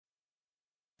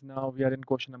Now we are in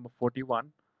question number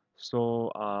 41.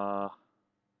 So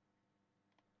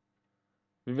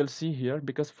we will see here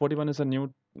because 41 is a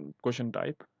new question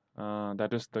type, that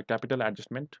is the capital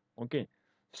adjustment. Okay.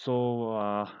 So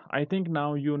I think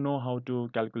now you know how to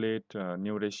calculate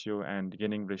new ratio and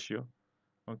gaining ratio.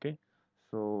 Okay.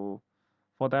 So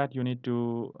for that you need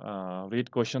to read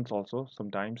questions also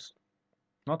sometimes,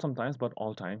 not sometimes, but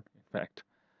all time, in fact.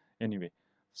 Anyway,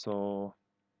 so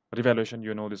revaluation,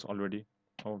 you know this already.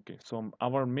 Okay, so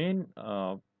our main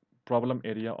problem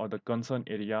area or the concern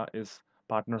area is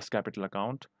partners capital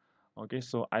account. Okay,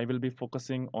 so I will be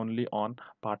focusing only on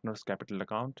partners capital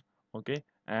account. Okay,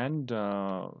 and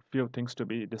few things to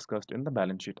be discussed in the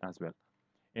balance sheet as well.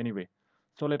 Anyway,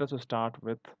 so let us start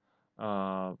with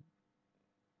uh,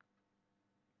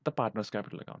 the partners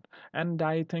capital account, and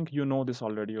I think you know this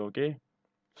already. Okay,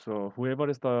 so whoever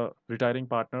is the retiring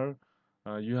partner,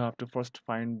 you have to first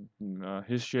find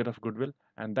his share of goodwill,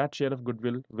 and that share of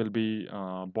goodwill will be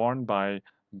borne by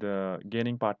the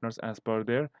gaining partners as per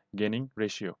their gaining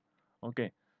ratio.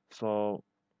 Okay, so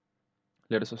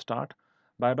let us start.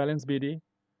 By balance BD,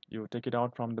 you take it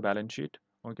out from the balance sheet.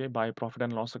 Okay, by profit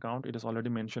and loss account, it is already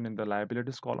mentioned in the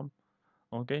liabilities column.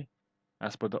 Okay,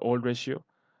 as per the old ratio.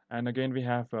 And again, we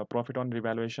have profit on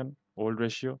revaluation, old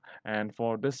ratio. And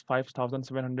for this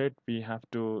 5,700, we have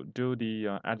to do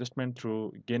the adjustment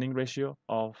through gaining ratio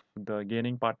of the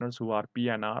gaining partners who are P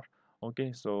and R.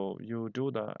 Okay, so you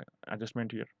do the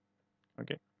adjustment here.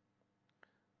 Okay,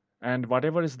 and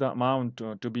whatever is the amount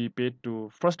to be paid to,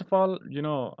 first of all,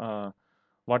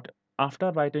 what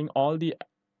after writing all the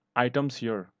items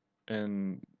here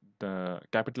in the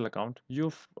capital account,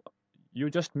 you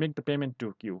just make the payment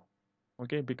to Q.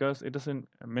 Okay, because it is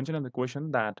mentioned in the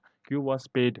question that Q was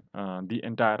paid the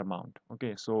entire amount.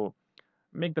 Okay, so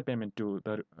make the payment to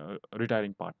the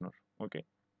retiring partner. Okay,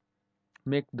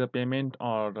 make the payment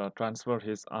or transfer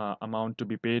his amount to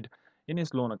be paid in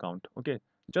his loan account. Okay,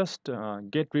 just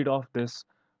get rid of this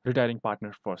retiring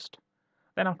partner first.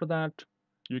 Then after that,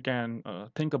 you can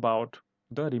think about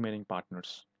the remaining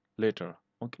partners later.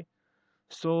 Okay,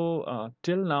 so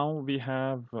till now we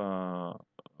have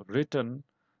written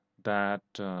that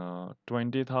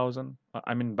 20,000,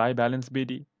 I mean by balance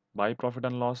BD, by profit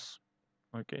and loss,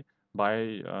 okay,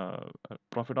 by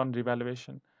profit on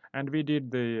revaluation, and we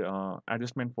did the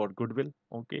adjustment for goodwill.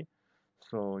 Okay,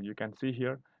 so you can see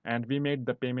here, and we made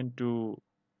the payment to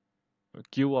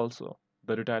Q also,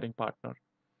 the retiring partner.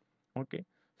 Okay,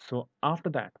 so after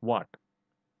that, what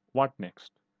next?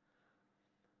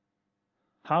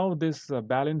 How this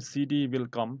balance CD will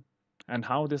come, and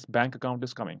how this bank account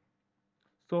is coming.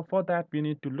 So for that, we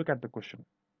need to look at the question.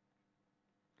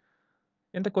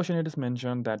 In the question, it is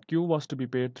mentioned that Q was to be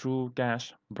paid through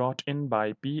cash brought in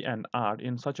by P and R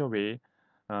in such a way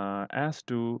as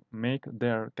to make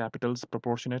their capitals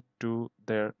proportionate to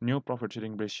their new profit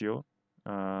sharing ratio,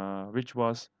 which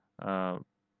was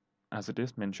as it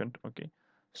is mentioned. Okay,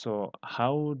 so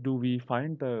how do we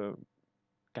find the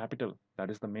capital? That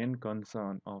is the main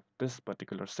concern of this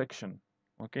particular section.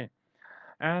 Okay,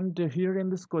 and here in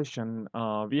this question,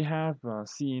 we have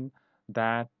seen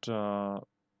that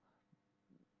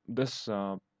this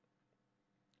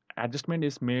adjustment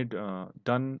is made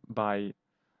done by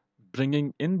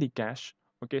bringing in the cash.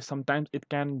 Okay, sometimes it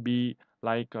can be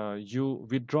like you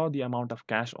withdraw the amount of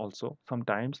cash also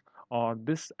sometimes, or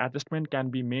this adjustment can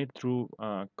be made through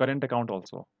current account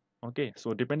also. Okay,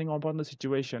 so depending upon the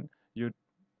situation, you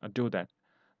do that.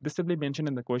 This will be mentioned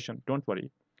in the question. Don't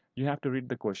worry, you have to read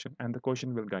the question, and the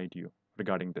question will guide you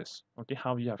regarding this. Okay,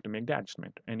 how you have to make the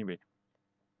adjustment. Anyway,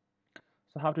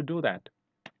 so how to do that?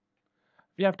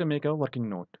 We have to make a working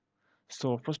note.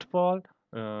 So first of all,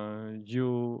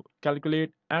 you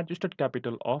calculate adjusted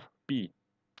capital of P.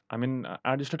 I mean,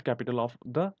 adjusted capital of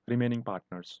the remaining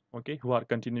partners, okay, who are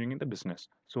continuing in the business.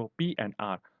 So P and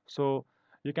R. So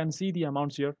you can see the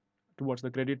amounts here towards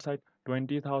the credit side,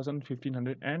 20,000,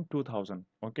 1,500, and 2,000.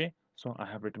 Okay, so I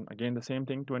have written again the same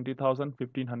thing, 20,000,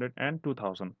 1,500, and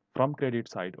 2,000 from credit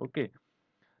side. Okay,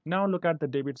 now look at the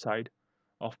debit side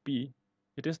of P.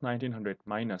 It is 1,900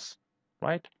 minus,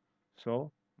 right?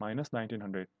 So minus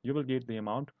 1,900. You will get the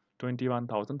amount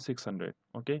 21,600.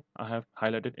 Okay, I have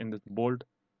highlighted in the bold.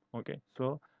 Okay,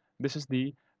 so this is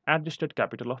the adjusted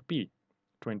capital of P,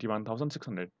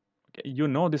 21,600. Okay, you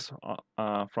know this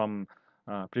from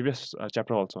previous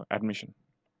chapter also, admission.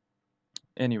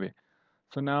 Anyway,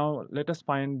 so now let us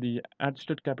find the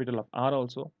adjusted capital of R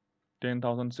also,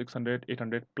 10,600,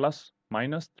 800 plus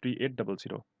minus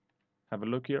 3,800. Have a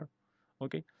look here.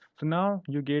 Okay, so now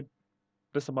you get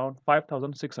this about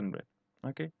 5,600.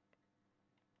 Okay,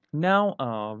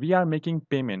 now we are making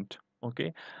payment.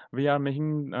 Okay, we are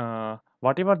making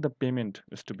whatever the payment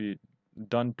is to be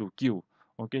done to Q.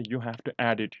 Okay, you have to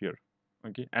add it here.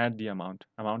 Okay, add the amount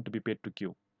to be paid to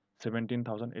Q,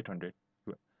 17,800.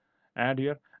 Add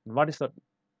here. What is the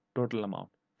total amount?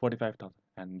 45,000.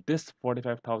 And this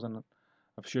 45,000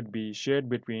 should be shared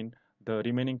between the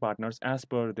remaining partners as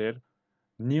per their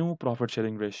new profit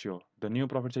sharing ratio. The new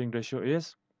profit sharing ratio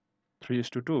is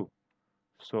 3:2.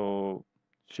 So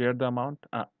share the amount.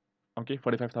 Okay,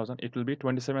 45,000. It will be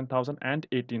 27,000 and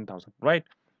 18,000. Right?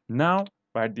 Now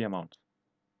write the amounts.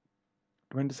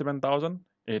 27,000,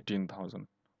 18,000.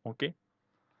 Okay.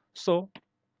 So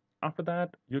after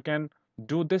that, you can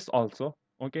do this also.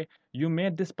 Okay. You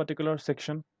made this particular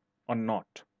section or not.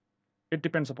 It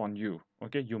depends upon you.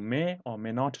 Okay. You may or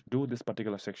may not do this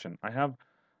particular section. I have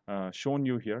shown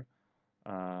you here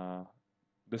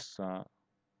this.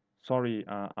 Sorry,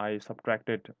 I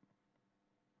subtracted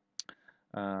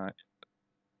uh,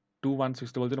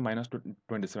 21600 minus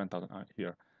 27,000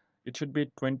 here. It should be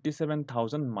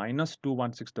 27,000 minus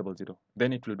 21600.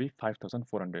 Then it will be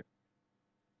 5,400.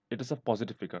 It is a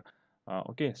positive figure.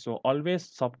 Okay, so always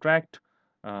subtract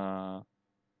uh,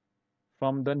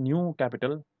 from the new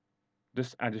capital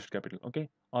this adjusted capital. Okay,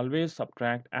 always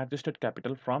subtract adjusted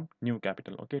capital from new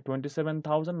capital. Okay,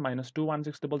 27,000 minus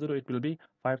 21600, it will be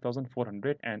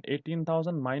 5,400, and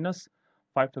 18,000 minus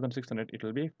 5,600, it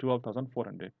will be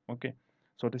 12,400. Okay,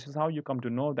 so this is how you come to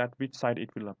know that which side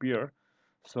it will appear.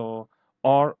 So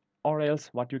or else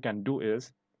what you can do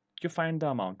is you find the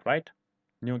amount, right?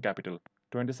 New capital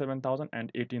 27,000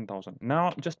 and 18,000.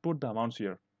 Now just put the amounts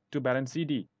here to balance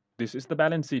CD. This is the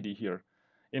balance CD here.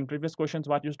 In previous questions,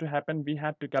 what used to happen, we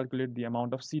had to calculate the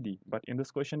amount of CD, but in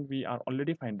this question, we are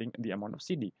already finding the amount of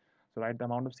CD. So write the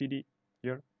amount of CD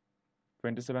here,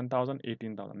 27,000,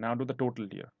 18,000. Now do the total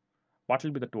here. What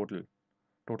will be the total?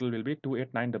 Total will be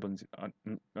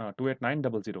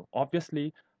 28900.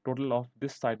 Obviously, total of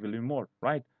this side will be more,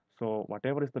 right? So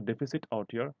whatever is the deficit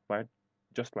out here, right?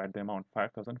 Just write the amount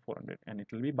 5,400, and it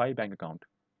will be by bank account.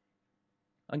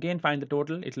 Again, find the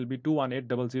total. It will be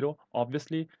 21800.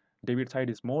 Obviously, debit side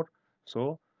is more,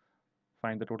 so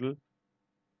find the total.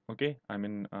 Okay, I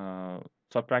mean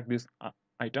subtract this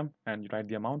item and you write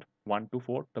the amount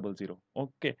 12400.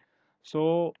 Okay,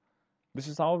 so this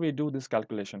is how we do this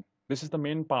calculation. This is the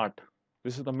main part.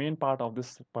 This is the main part of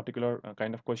this particular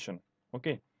kind of question.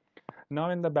 Okay, now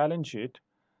in the balance sheet,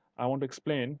 I want to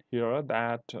explain here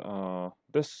that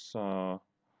this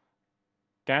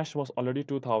cash was already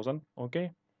 2000.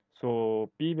 Okay, so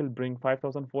P will bring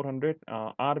 5400,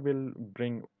 R will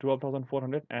bring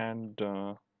 12,400, and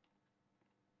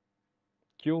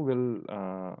Q will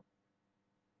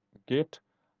get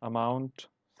amount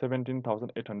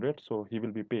 17,800, so he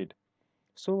will be paid.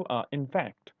 So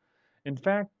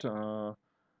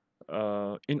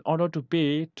in order to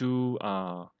pay to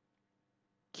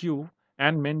Q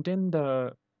and maintain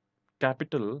the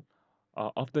capital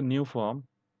of the new firm,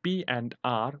 P and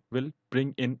R will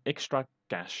bring in extra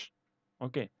cash.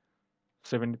 Okay,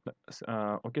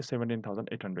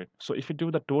 17,800. So if you do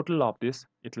the total of this,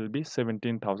 it will be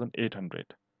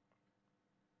 17,800.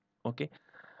 Okay,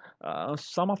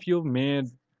 some of you may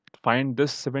find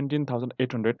this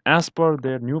 17,800 as per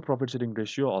their new profit sharing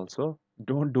ratio also.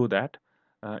 Don't do that.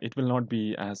 It will not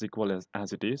be as equal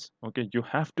as it is. Okay, you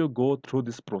have to go through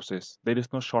this process. There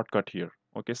is no shortcut here.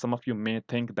 Okay, some of you may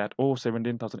think that, oh,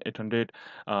 17,800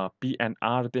 P and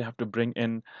R they have to bring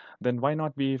in, then why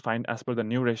not we find as per the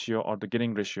new ratio or the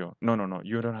gearing ratio? No, no, no,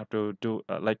 you don't have to do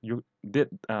like you did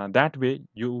that way.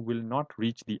 You will not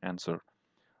reach the answer.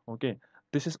 Okay,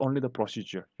 this is only the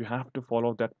procedure. You have to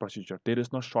follow that procedure. There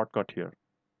is no shortcut here.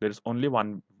 There is only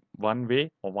one way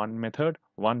or one method,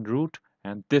 one route,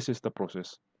 and this is the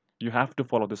process. You have to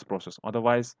follow this process.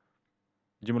 Otherwise,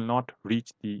 you will not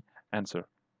reach the answer.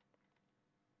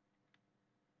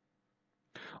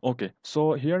 Okay,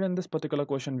 so here in this particular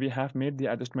question, we have made the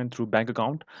adjustment through bank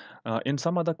account. In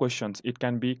some other questions, it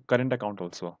can be current account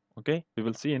also. Okay, we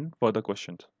will see in further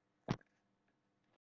questions.